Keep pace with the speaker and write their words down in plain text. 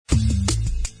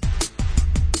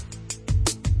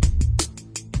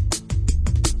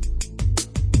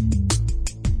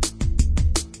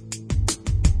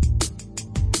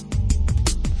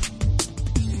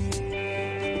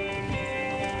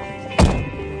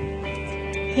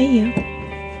Hey, you.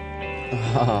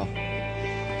 Oh.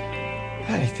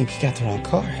 I think you got the wrong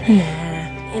car. Yeah.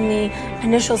 In the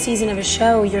initial season of a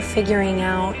show, you're figuring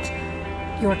out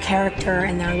your character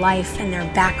and their life and their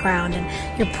background,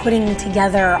 and you're putting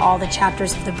together all the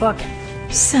chapters of the book.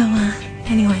 So,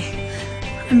 anyway,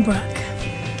 I'm Brooke.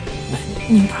 But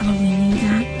you probably knew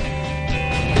that.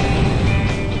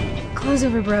 Clothes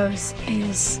Over Bros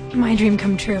is my dream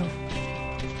come true.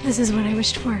 This is what I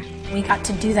wished for. We got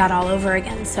to do that all over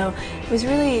again, so it was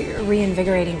really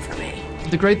reinvigorating for me.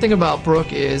 The great thing about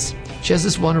Brooke is she has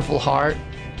this wonderful heart,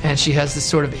 and she has this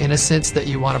sort of innocence that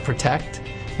you want to protect,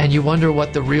 and you wonder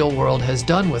what the real world has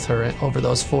done with her over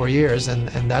those 4 years, and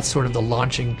that's sort of the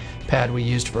launching pad we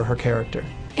used for her character.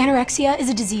 Anorexia is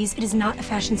a disease. It is not a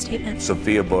fashion statement.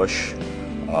 Sophia Bush,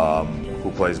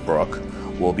 who plays Brooke,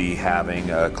 will be having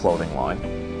a clothing line,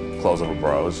 Clothes Over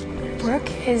Bros. Brooke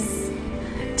is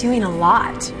doing a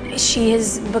lot. She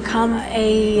has become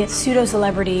a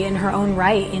pseudo-celebrity in her own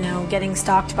right, you know, getting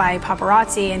stalked by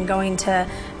paparazzi and going to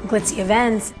glitzy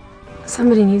events.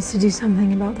 Somebody needs to do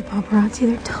something about the paparazzi.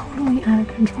 They're totally out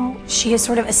of control. She has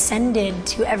sort of ascended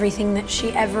to everything that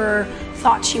she ever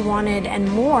thought she wanted and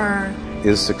more.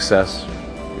 Is success,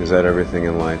 is that everything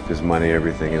in life? Is money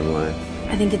everything in life?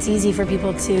 I think it's easy for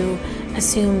people to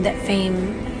assume that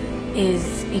fame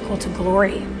is equal to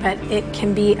glory, but it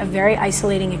can be a very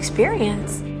isolating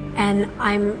experience, and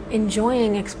I'm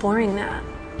enjoying exploring that.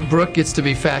 Brooke gets to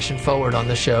be fashion forward on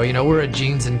the show. You know, we're a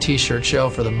jeans and t-shirt show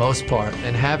for the most part,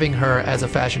 and having her as a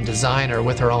fashion designer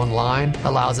with her own line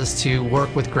allows us to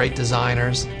work with great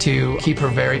designers to keep her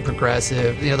very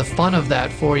progressive. You know, the fun of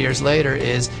that 4 years later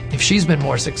is if she's been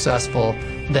more successful,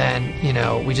 then, you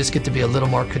know, we just get to be a little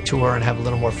more couture and have a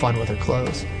little more fun with her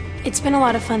clothes. It's been a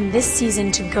lot of fun this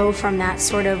season to go from that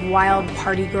sort of wild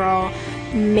party girl,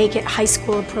 make it high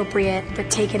school appropriate, but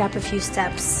take it up a few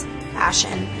steps,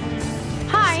 fashion.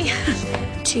 Hi!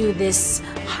 To this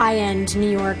high-end New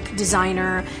York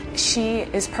designer. She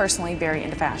is personally very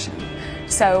into fashion,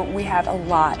 so we have a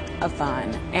lot of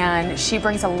fun, and she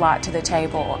brings a lot to the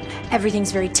table.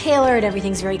 Everything's very tailored,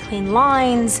 everything's very clean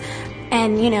lines,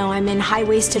 and, you know, I'm in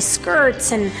high-waisted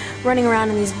skirts and running around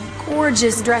in these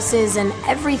gorgeous dresses, and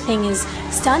everything is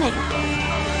stunning.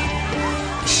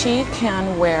 She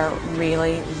can wear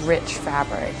really rich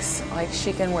fabrics, like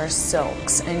she can wear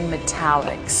silks and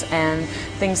metallics and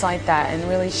things like that, and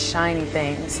really shiny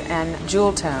things and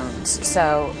jewel tones.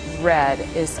 So red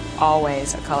is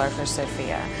always a color for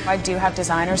Sophia. I do have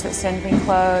designers that send me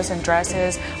clothes and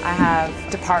dresses. I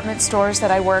have department stores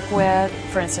that I work with.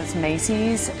 For instance,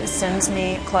 Macy's sends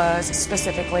me clothes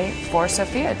specifically for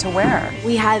Sophia to wear.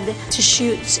 We had to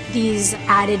shoot these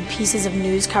added pieces of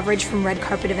news coverage from red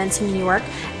carpet events in New York,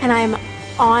 and I'm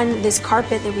on this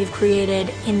carpet that we've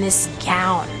created in this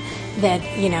gown that,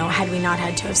 you know, had we not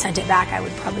had to have sent it back, I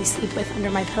would probably sleep with under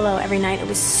my pillow every night. It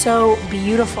was so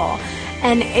beautiful,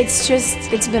 and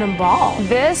it's been a ball.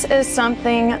 This is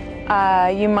something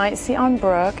you might see on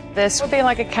Brooke. This would be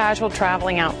like a casual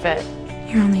traveling outfit.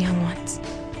 You're only young